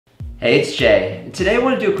Hey, it's Jay. And today I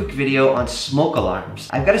want to do a quick video on smoke alarms.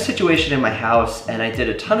 I've got a situation in my house and I did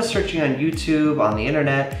a ton of searching on YouTube, on the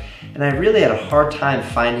internet, and I really had a hard time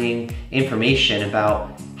finding information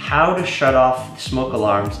about how to shut off smoke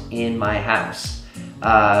alarms in my house.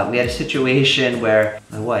 We had a situation where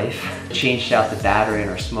my wife changed out the battery in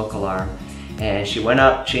our smoke alarm, and she went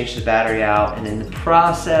up, changed the battery out, and in the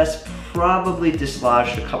process probably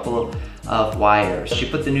dislodged a couple of wires. She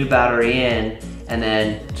put the new battery in and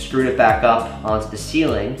then screwed it back up onto the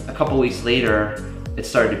ceiling. A couple weeks later, it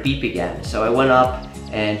started to beep again. So I went up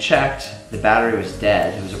and checked. The battery was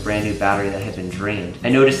dead. It was a brand new battery that had been drained. I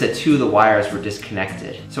noticed that two of the wires were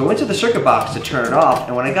disconnected. So I went to the circuit box to turn it off,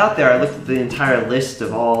 and when I got there, I looked at the entire list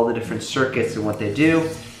of all the different circuits and what they do,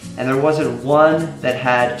 and there wasn't one that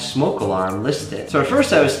had smoke alarm listed. So at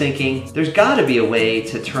first I was thinking, there's gotta be a way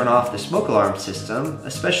to turn off the smoke alarm system,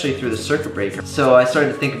 especially through the circuit breaker. So I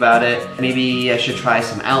started to think about it. Maybe I should try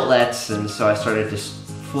some outlets, and so I started to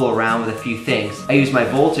fool around with a few things. I used my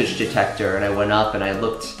voltage detector and I went up and I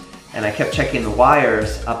looked and I kept checking the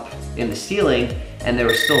wires up in the ceiling, and they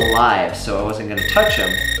were still alive, so I wasn't gonna touch them.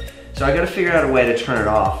 So I gotta figure out a way to turn it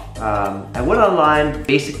off. I went online,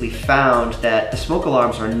 basically found that the smoke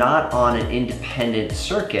alarms are not on an independent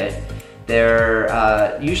circuit.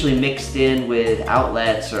 They're usually mixed in with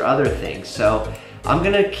outlets or other things. So I'm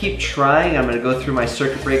gonna keep trying. I'm gonna go through my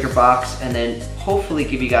circuit breaker box and then hopefully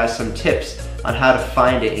give you guys some tips on how to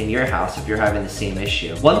find it in your house if you're having the same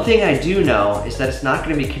issue. One thing I do know is that it's not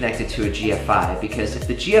gonna be connected to a GFI, because if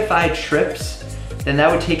the GFI trips, then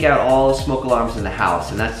that would take out all the smoke alarms in the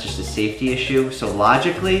house, and that's just a safety issue. So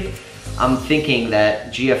logically, I'm thinking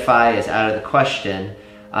that GFI is out of the question.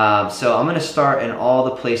 So I'm gonna start in all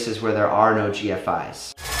the places where there are no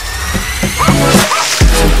GFIs.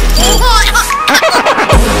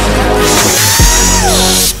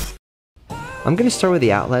 I'm gonna start with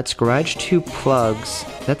the outlets. Garage 2 plugs,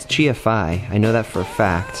 that's GFI. I know that for a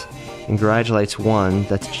fact. And garage lights 1,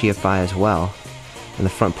 that's GFI as well. And the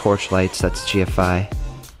front porch lights, that's GFI.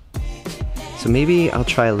 So maybe I'll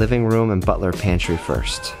try living room and butler pantry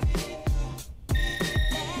first.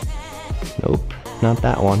 Nope, not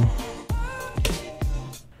that one.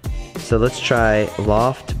 So let's try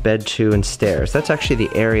loft, bed 2, and stairs. That's actually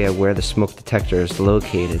the area where the smoke detector is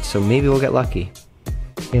located, so maybe we'll get lucky.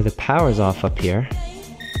 Yeah, the power's off up here,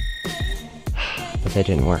 but that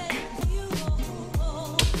didn't work.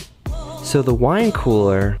 So the wine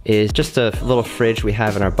cooler is just a little fridge we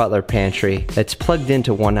have in our butler pantry that's plugged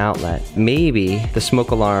into one outlet. Maybe the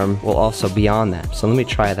smoke alarm will also be on that. So let me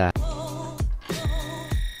try that.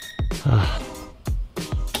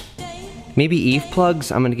 Maybe Eve plugs,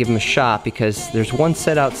 I'm gonna give them a shot because there's one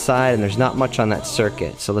set outside and there's not much on that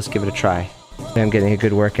circuit. So let's give it a try. I'm getting a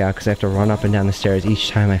good workout because I have to run up and down the stairs each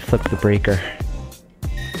time I flip the breaker.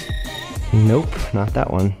 Nope, not that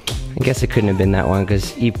one. I guess it couldn't have been that one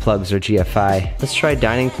because Eve plugs are GFI. Let's try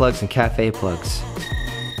dining plugs and cafe plugs.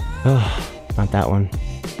 Oh, not that one.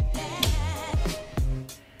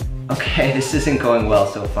 Okay, this isn't going well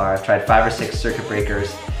so far. I've tried 5 or 6 circuit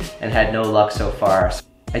breakers and had no luck so far.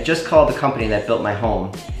 I just called the company that built my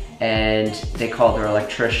home, and they called their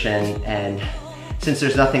electrician, and since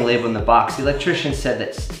there's nothing labeled in the box, the electrician said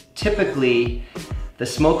that typically the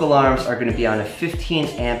smoke alarms are gonna be on a 15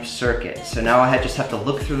 amp circuit. So now I just have to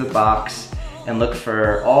look through the box and look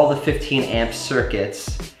for all the 15 amp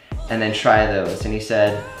circuits and then try those. And he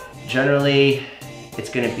said, generally, it's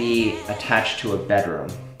gonna be attached to a bedroom.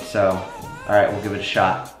 So, all right, we'll give it a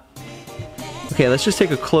shot. Okay, let's just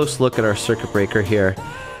take a close look at our circuit breaker here.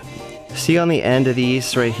 See on the end of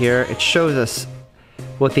these right here, it shows us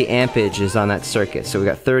what the ampage is on that circuit. So we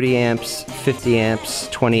got 30 amps, 50 amps,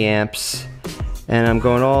 20 amps, and I'm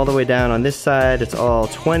going all the way down on this side, it's all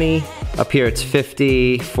 20. Up here it's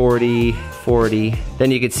 50, 40, 40.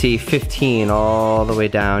 Then you can see 15 all the way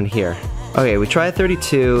down here. Okay, we tried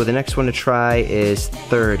 32. The next one to try is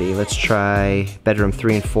 30. Let's try bedroom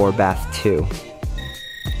 3 and 4, bath 2.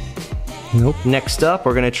 Nope. Next up,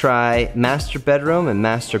 we're gonna try master bedroom and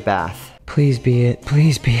master bath. Please be it,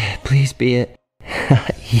 please be it, please be it.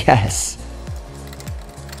 Yes.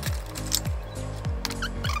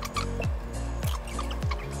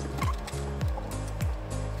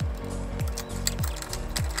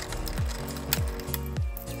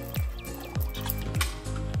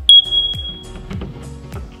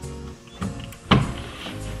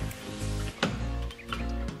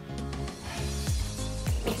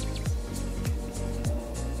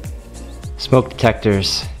 Smoke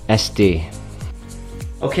detectors, SD.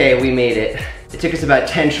 Okay, we made it. It took us about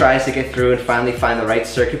 10 tries to get through and finally find the right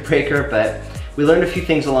circuit breaker, but we learned a few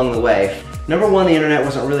things along the way. Number one, the internet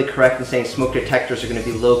wasn't really correct in saying smoke detectors are going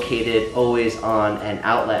to be located always on an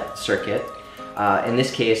outlet circuit. In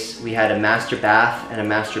this case, we had a master bath and a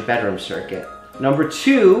master bedroom circuit. Number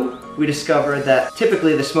two, we discovered that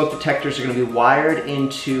typically the smoke detectors are going to be wired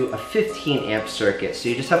into a 15 amp circuit. So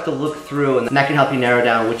you just have to look through, and that can help you narrow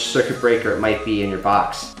down which circuit breaker it might be in your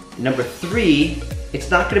box. Number three, it's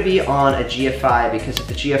not going to be on a GFI, because if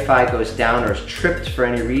the GFI goes down or is tripped for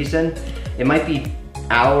any reason, it might be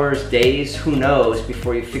hours, days, who knows,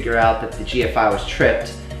 before you figure out that the GFI was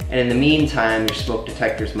tripped. And in the meantime, your smoke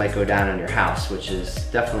detectors might go down in your house, which is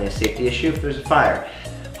definitely a safety issue if there's a fire.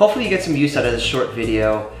 Hopefully you get some use out of this short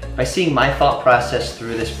video by seeing my thought process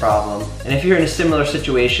through this problem. And if you're in a similar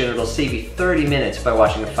situation, it'll save you 30 minutes by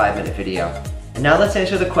watching a 5-minute video. And now let's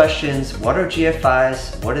answer the questions: what are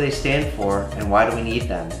GFIs, what do they stand for, and why do we need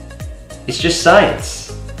them? It's just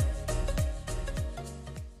science.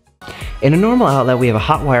 In a normal outlet, we have a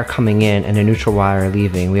hot wire coming in and a neutral wire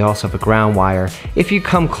leaving. We also have a ground wire. If you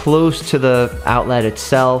come close to the outlet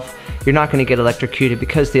itself, you're not going to get electrocuted,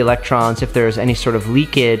 because the electrons, if there's any sort of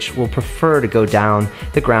leakage, will prefer to go down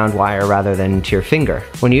the ground wire rather than to your finger.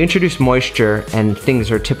 When you introduce moisture and things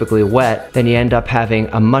are typically wet, then you end up having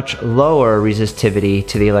a much lower resistivity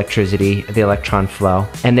to the electricity, the electron flow,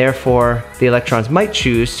 and therefore the electrons might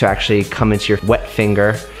choose to actually come into your wet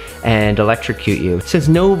finger and electrocute you. Since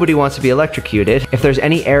nobody wants to be electrocuted, if there's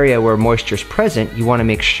any area where moisture is present, you want to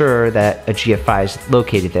make sure that a GFI is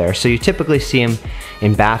located there. So you typically see them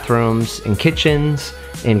in bathrooms, in kitchens,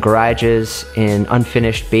 in garages, in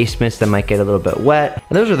unfinished basements that might get a little bit wet.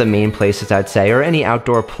 And those are the main places, I'd say, or any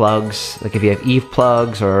outdoor plugs, like if you have eave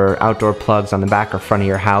plugs or outdoor plugs on the back or front of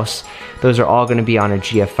your house, those are all going to be on a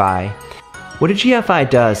GFI. What a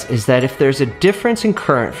GFI does is that if there's a difference in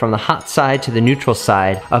current from the hot side to the neutral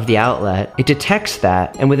side of the outlet, it detects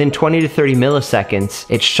that, and within 20 to 30 milliseconds,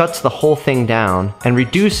 it shuts the whole thing down and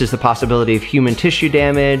reduces the possibility of human tissue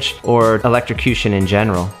damage or electrocution in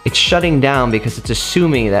general. It's shutting down because it's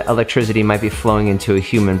assuming that electricity might be flowing into a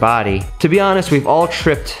human body. To be honest, we've all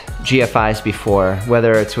tripped GFIs before,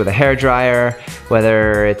 whether it's with a hairdryer,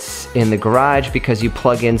 whether it's in the garage because you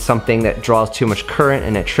plug in something that draws too much current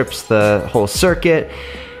and it trips the whole circuit.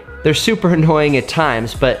 They're super annoying at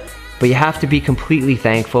times, but you have to be completely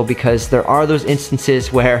thankful, because there are those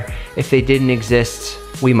instances where if they didn't exist,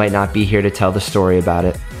 we might not be here to tell the story about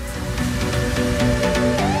it.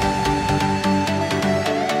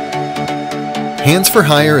 Hands for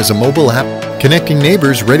Hire is a mobile app connecting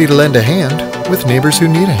neighbors ready to lend a hand with neighbors who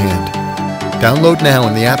need a hand. Download now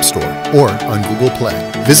in the App Store or on Google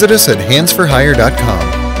Play. Visit us at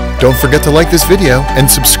handsforhire.com. Don't forget to like this video and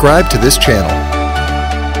subscribe to this channel.